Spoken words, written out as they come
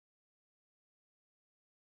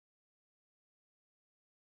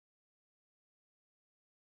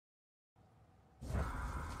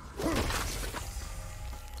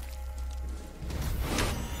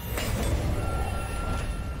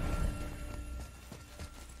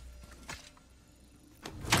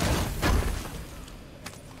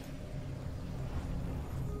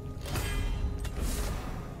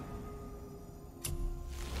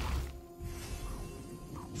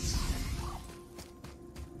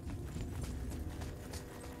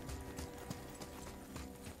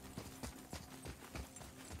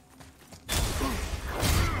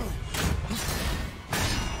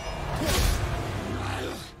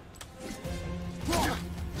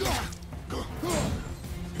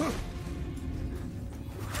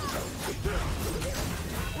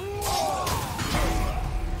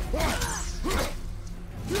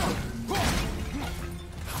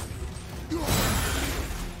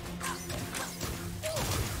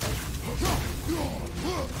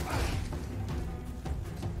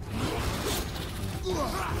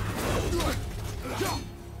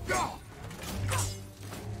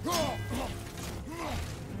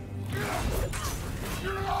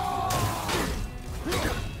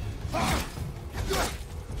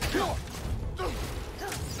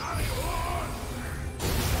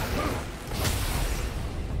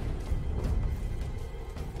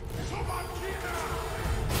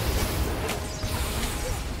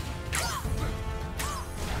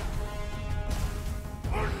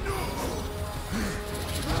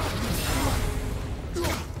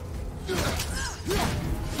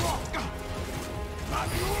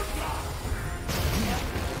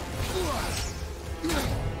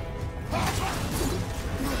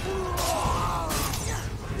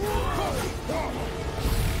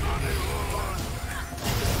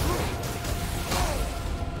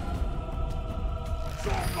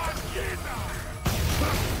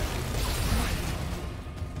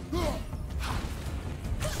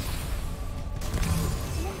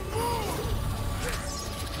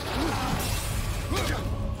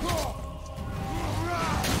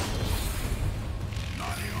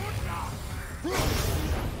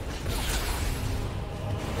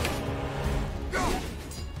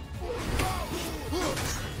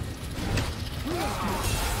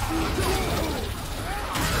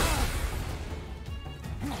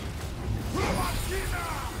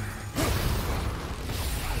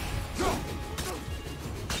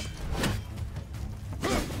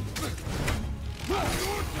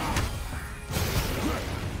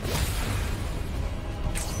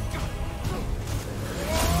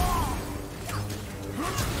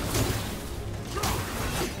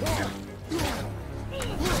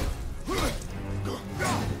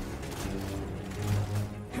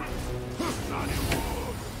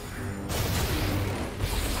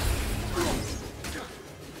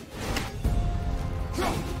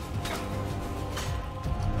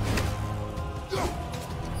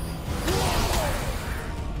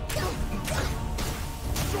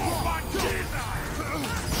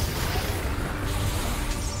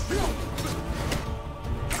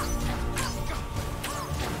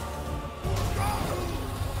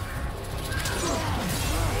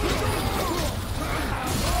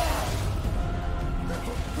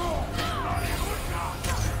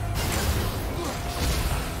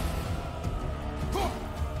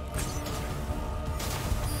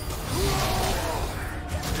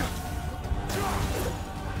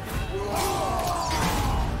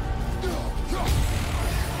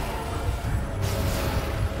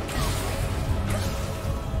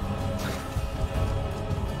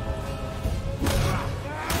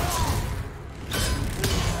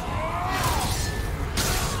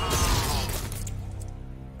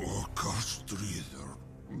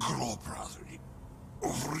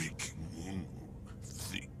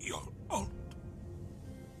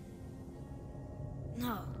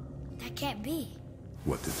No, that can't be.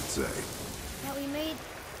 What did it say? That we made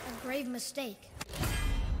a grave mistake.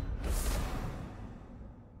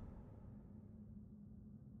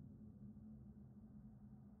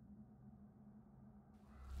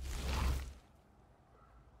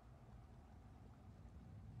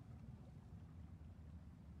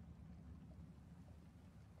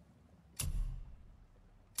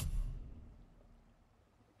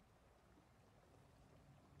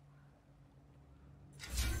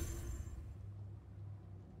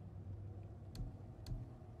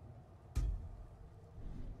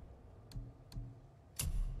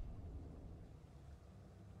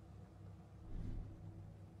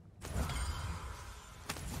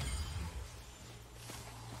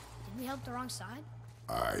 We helped the wrong side?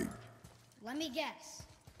 Let me guess.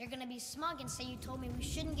 You're gonna be smug and say you told me we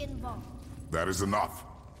shouldn't get involved. That is enough.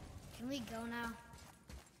 Can we go now?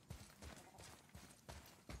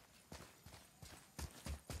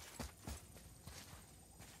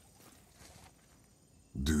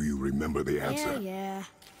 Do you remember the answer? Yeah.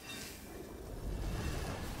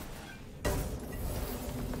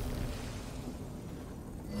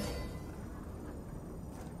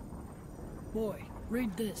 Boy,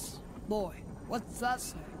 read this. Boy, what's that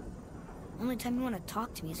say? Only time you want to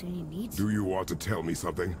talk to me is when you need Do you want to tell me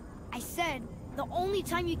something? I said, the only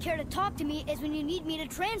time you care to talk to me is when you need me to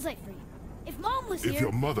translate for you. If Mom was here... If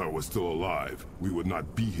your mother was still alive, we would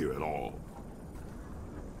not be here at all.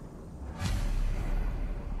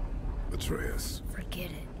 Atreus.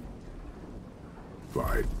 Forget it.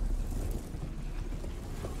 Fine.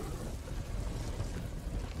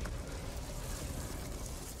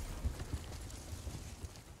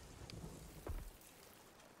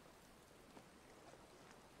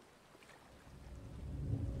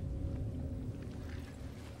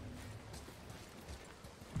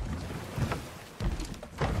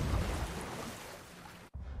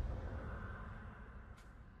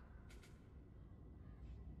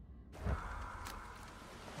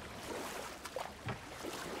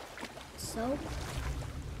 So?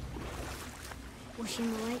 Was she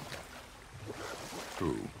in the light?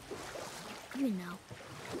 Who? You know.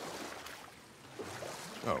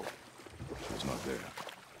 Oh, she was not there.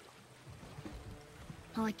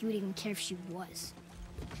 Not like you would even care if she was.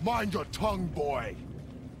 Mind your tongue, boy!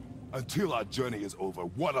 Until our journey is over,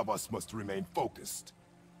 one of us must remain focused.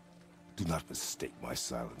 Do not mistake my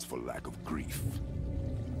silence for lack of grief.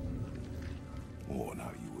 Mourn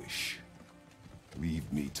how you wish.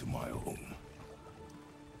 Leave me to my own.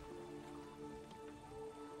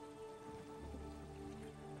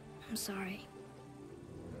 I'm sorry.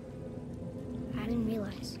 I didn't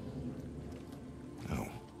realize. No.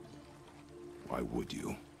 Why would you?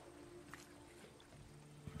 You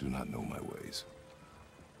do not know my ways.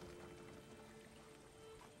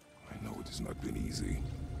 I know it has not been easy.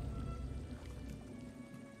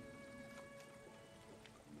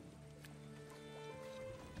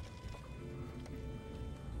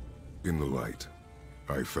 In the light,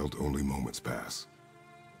 I felt only moments pass.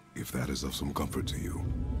 If that is of some comfort to you.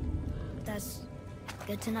 That's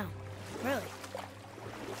good to know. Really.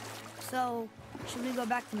 So, should we go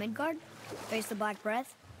back to Midgard? Face the Black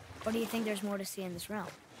Breath? Or do you think there's more to see in this realm?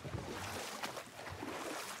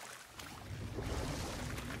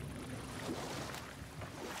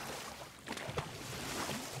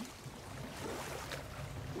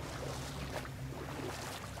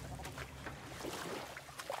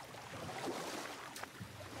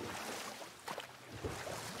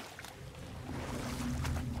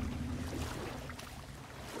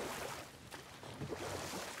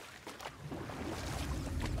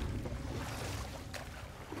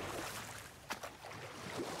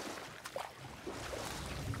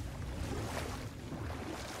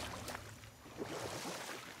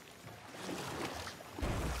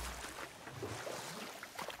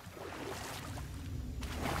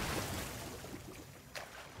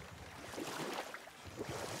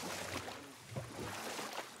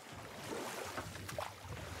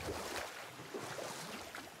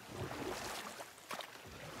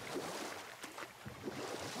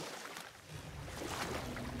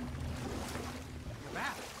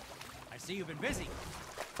 See, you've been busy.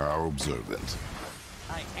 How observant.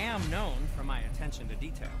 I am known for my attention to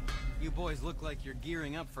detail. You boys look like you're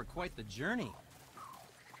gearing up for quite the journey.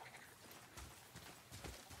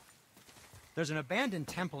 There's an abandoned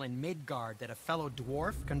temple in Midgard that a fellow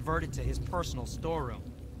dwarf converted to his personal storeroom.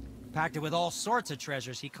 Packed it with all sorts of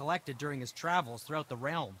treasures he collected during his travels throughout the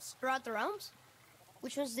realms. Throughout the realms?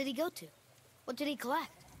 Which ones did he go to? What did he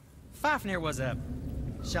collect? Fafnir was a,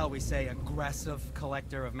 shall we say, aggressive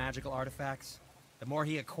collector of magical artifacts. The more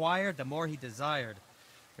he acquired, the more he desired.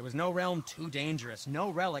 There was no realm too dangerous, no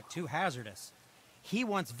relic too hazardous. He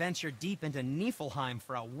once ventured deep into Niflheim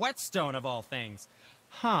for a whetstone of all things.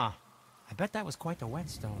 Huh. I bet that was quite the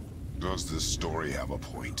whetstone. Does this story have a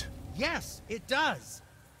point? Yes, it does.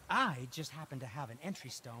 I just happen to have an entry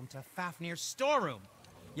stone to Fafnir's storeroom.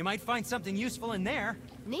 You might find something useful in there.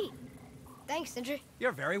 Neat. Thanks, Sindri.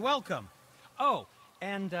 You're very welcome. Oh,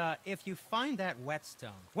 and if you find that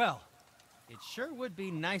whetstone, well, it sure would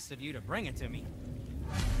be nice of you to bring it to me.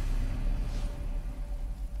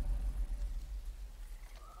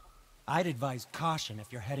 I'd advise caution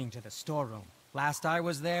if you're heading to the storeroom. Last I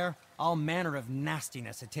was there, all manner of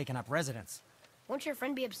nastiness had taken up residence. Won't your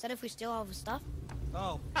friend be upset if we steal all of his stuff?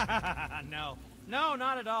 Oh, no. No,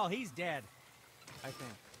 not at all. He's dead, I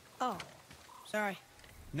think. Oh, sorry.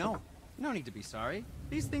 No need to be sorry.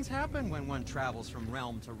 These things happen when one travels from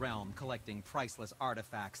realm to realm, collecting priceless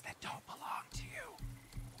artifacts that don't belong to you.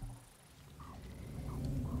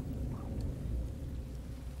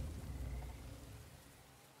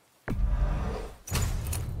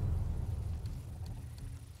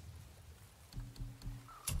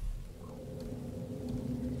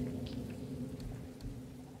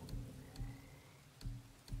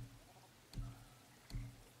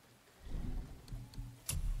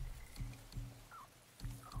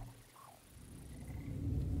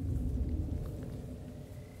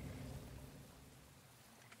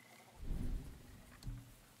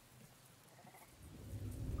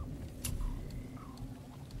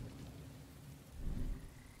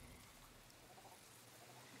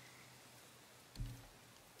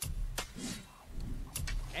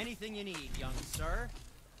 Anything you need, young sir.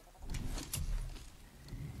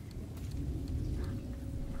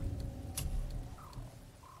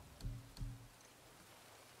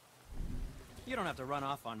 You don't have to run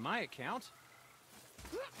off on my account.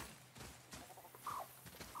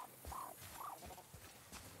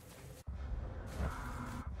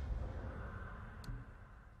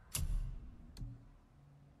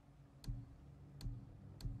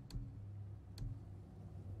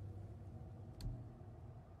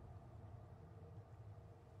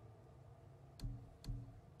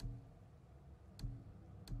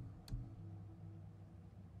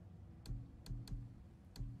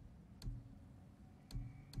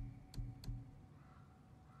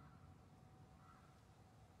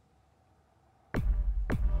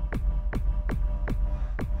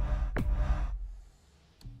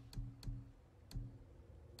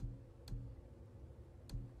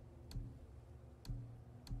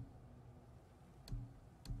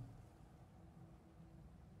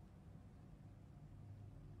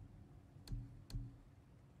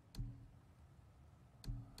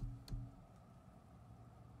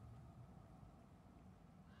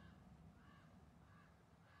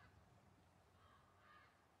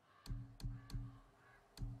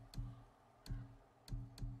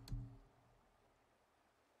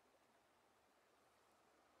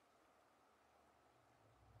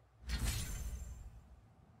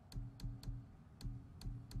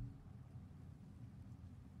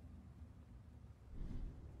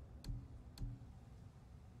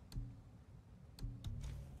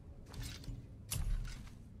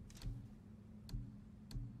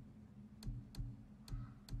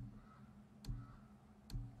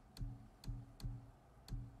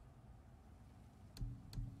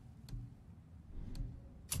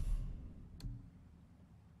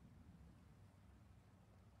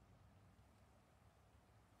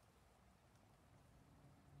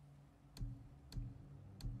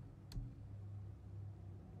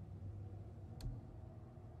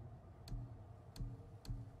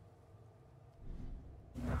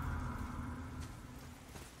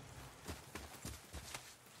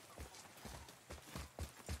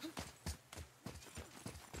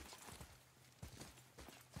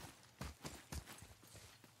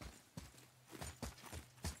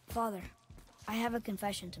 Father, I have a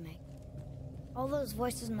confession to make. All those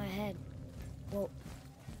voices in my head, well,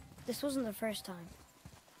 this wasn't the first time.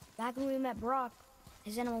 Back when we met Brock,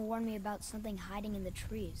 his animal warned me about something hiding in the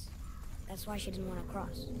trees. That's why she didn't want to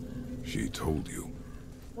cross. She told you?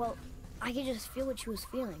 Well, I could just feel what she was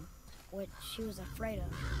feeling, what she was afraid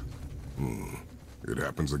of. It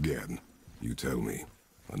happens again. You tell me.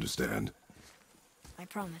 Understand? I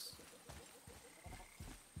promise.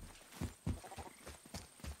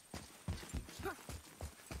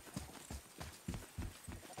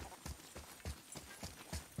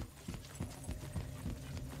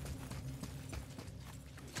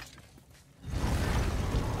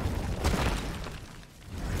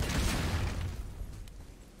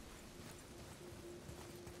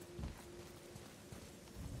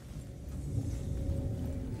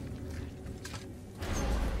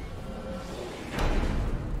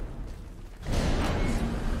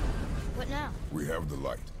 We have the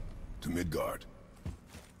light. To Midgard.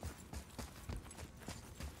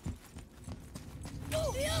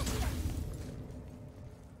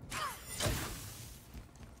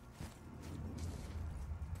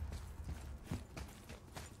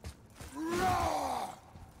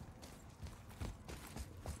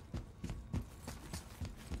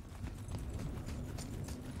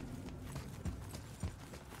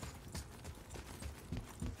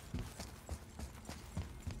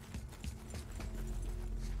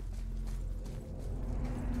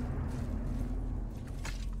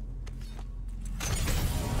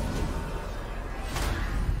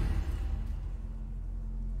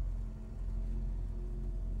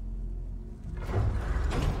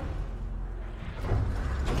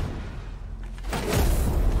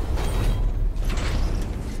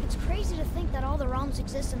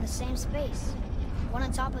 Exist in the same space, one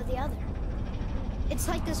on top of the other. It's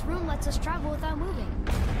like this room lets us travel without moving.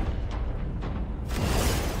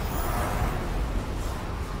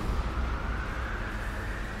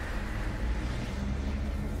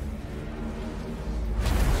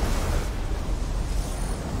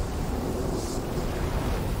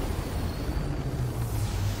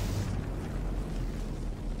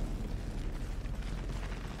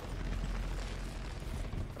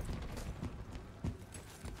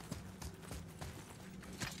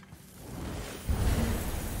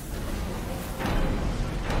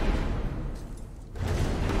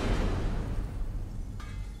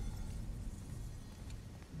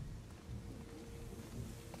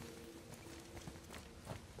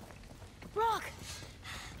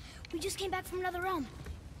 We just came back from another realm.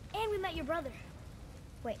 And we met your brother.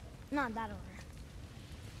 Wait, not in that order.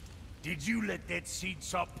 Did you let that seed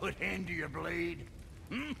saw put hand to your blade?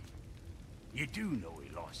 Hmm? You do know he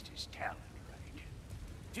lost his talent, right?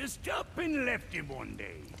 Just up and left him one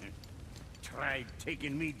day. Tried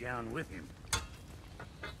taking me down with him.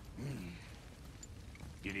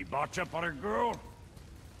 Did he botch up on a girl?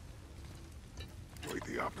 Quite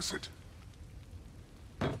the opposite.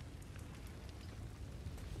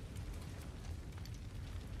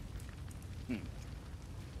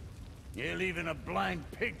 Yeah, even a blind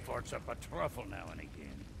pig farts up a truffle now and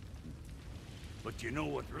again. But you know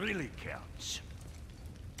what really counts?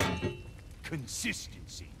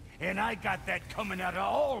 Consistency. And I got that coming out of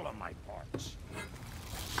all of my parts.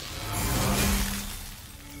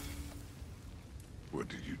 What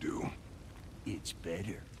did you do? It's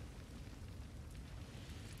better.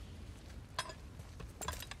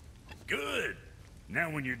 Good!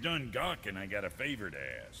 Now when you're done gawking, I got a favor to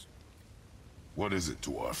ask. What is it,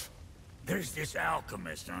 dwarf? There's this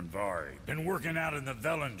alchemist on Vari, been working out in the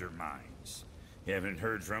Velander mines. Haven't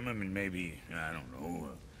heard from him in maybe, I don't know,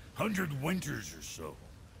 100 winters or so.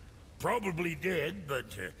 Probably dead,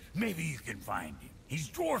 but maybe you can find him. He's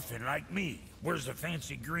dwarfing like me, wears a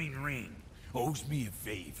fancy green ring, owes me a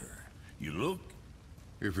favor. You look?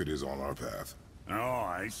 If it is on our path. Oh,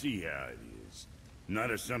 I see how it is.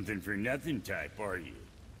 Not a something-for-nothing type, are you?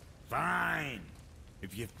 Fine.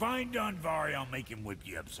 If you find Donvari, I'll make him whip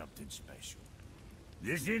you up something special.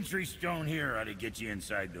 This entry stone here ought to get you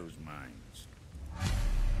inside those mines.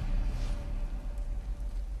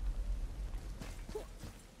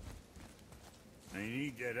 I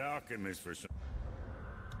need that alchemist for some...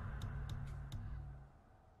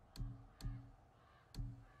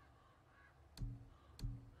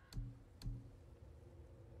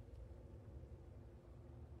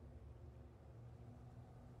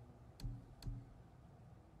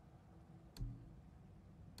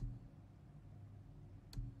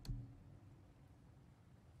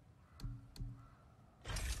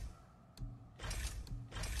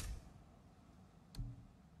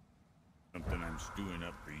 something I'm stewing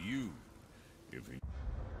up for you. If it...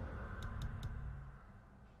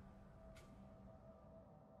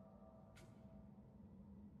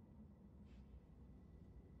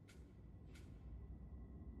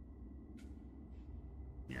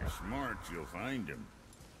 You're smart, you'll find him.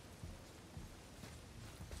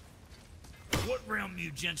 What realm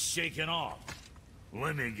you gents shaking off?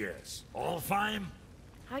 Let me guess. Alfheim?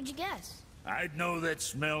 How'd you guess? I'd know that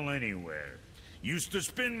smell anywhere. Used to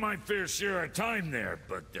spend my fair share of time there,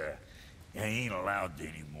 but I ain't allowed to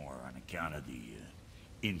anymore on account of the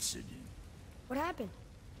incident. What happened?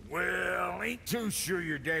 Well, ain't too sure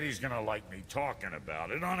your daddy's gonna like me talking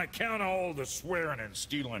about it on account of all the swearing and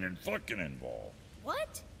stealing and fucking involved.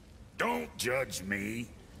 What? Don't judge me.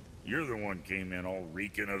 You're the one came in all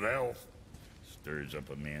reeking of elf. Stirs up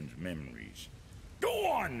a man's memories. Go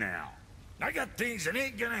on now. I got things that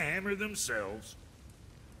ain't gonna hammer themselves.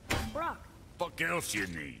 Brock, Fuck else you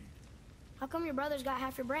need? how come your brother's got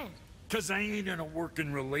half your brand? 'Cause I ain't in a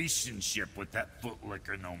working relationship with that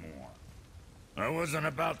footlicker no more. I wasn't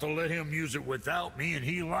about to let him use it without me, and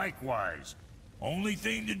he likewise. Only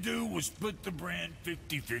thing to do was split the brand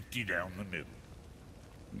 50-50 down the middle.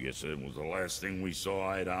 Guess that was the last thing we saw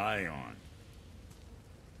eye to eye on.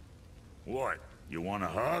 What? You want a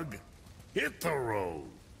hug? Hit the road.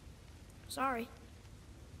 Sorry.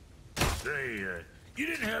 Say, you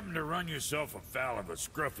didn't happen to run yourself afoul of a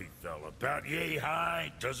scruffy fella, about yay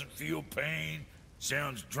high, doesn't feel pain,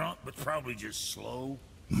 sounds drunk but probably just slow?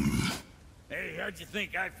 Hey, how'd you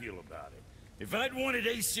think I feel about it? If I'd wanted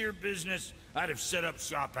Aesir business, I'd have set up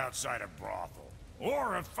shop outside a brothel.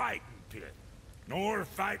 Or a fighting pit. Or a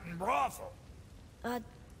fighting brothel. Did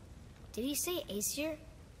he say Aesir?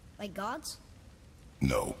 Like gods?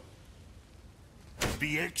 No.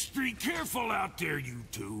 Be extra careful out there, you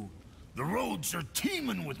two. The roads are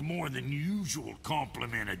teeming with more than usual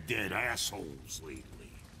complement of dead assholes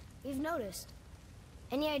lately. We've noticed.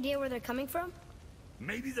 Any idea where they're coming from?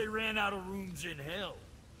 Maybe they ran out of rooms in hell.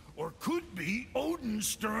 Or could be Odin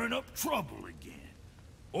stirring up trouble again.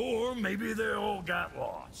 Or maybe they all got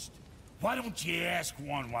lost. Why don't you ask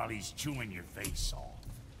one while he's chewing your face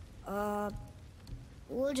off?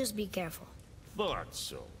 We'll just be careful. Thought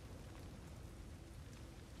so.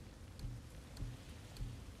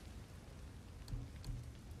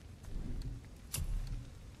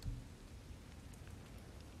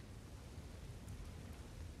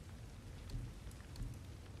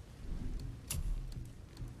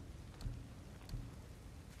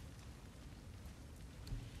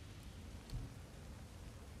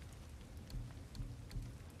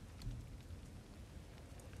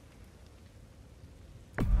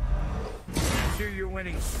 Sure your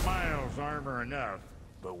winning smiles armor enough,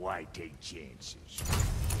 but why take chances?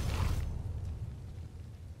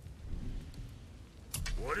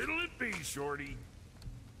 What'll it be, Shorty?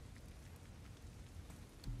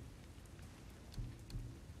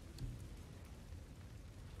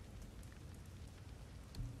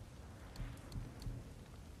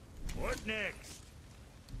 What next?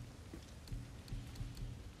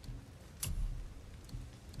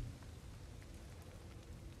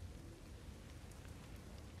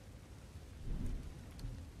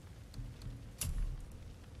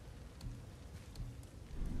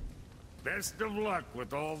 Best of luck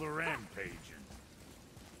with all the rampaging.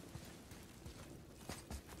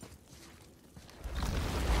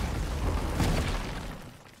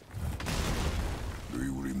 Do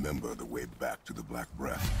you remember the way back to the Black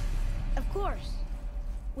Breath? Of course.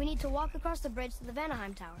 We need to walk across the bridge to the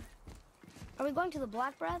Vanaheim Tower. Are we going to the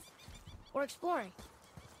Black Breath? Or exploring?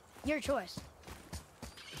 Your choice.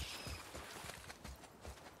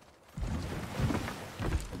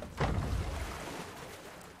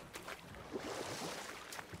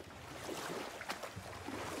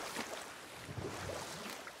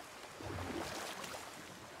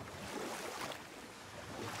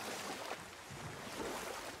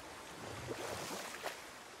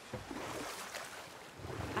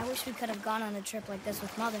 I wish we could have gone on a trip like this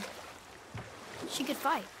with Mother. She could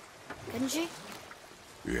fight, couldn't she?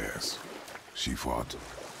 Yes. She fought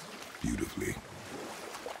beautifully.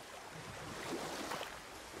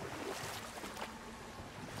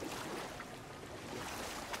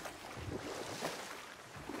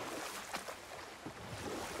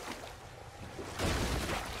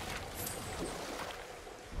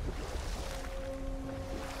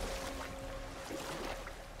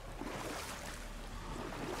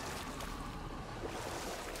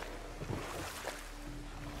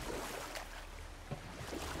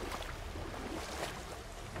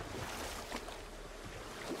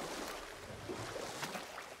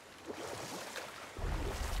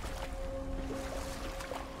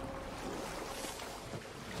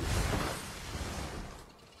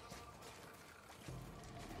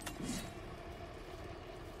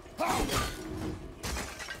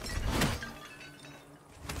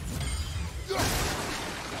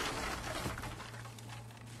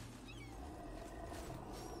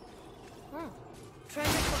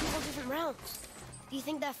 sounds. Do you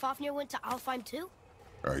think that Fafnir went to Alfheim too?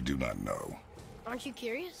 I do not know. Aren't you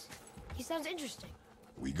curious? He sounds interesting.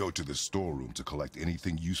 We go to the storeroom to collect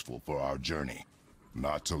anything useful for our journey,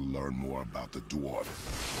 not to learn more about the dwarf.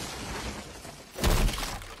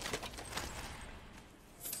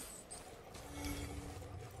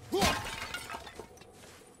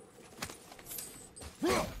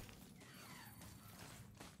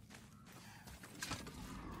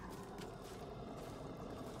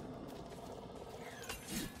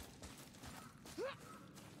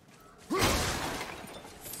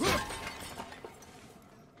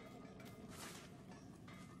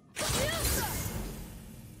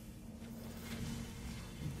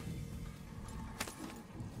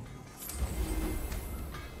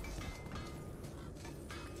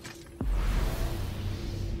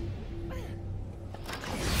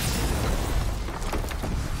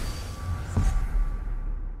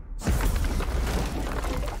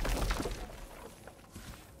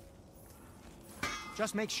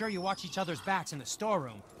 Just make sure you watch each other's backs in the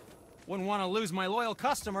storeroom. Wouldn't want to lose my loyal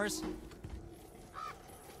customers.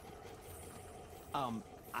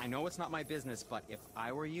 I know it's not my business, but if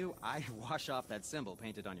I were you, I'd wash off that symbol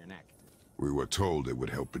painted on your neck. We were told it would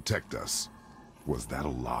help protect us. Was that a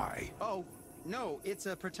lie? Oh, no, it's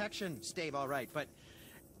a protection stave, all right, but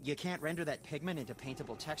you can't render that pigment into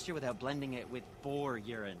paintable texture without blending it with boar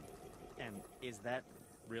urine. And is that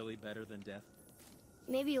really better than death?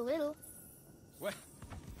 Maybe a little.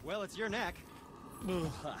 Well, it's your neck.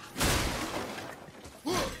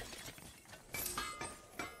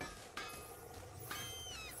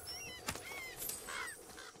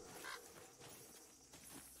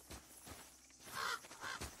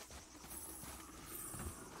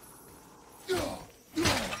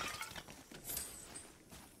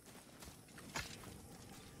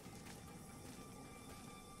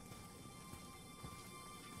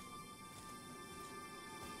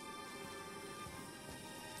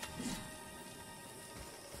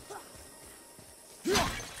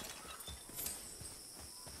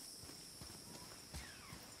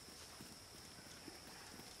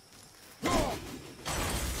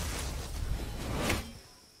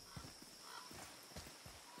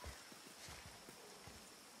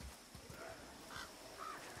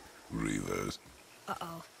 Reavers.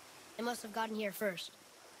 Uh-oh. They must have gotten here first.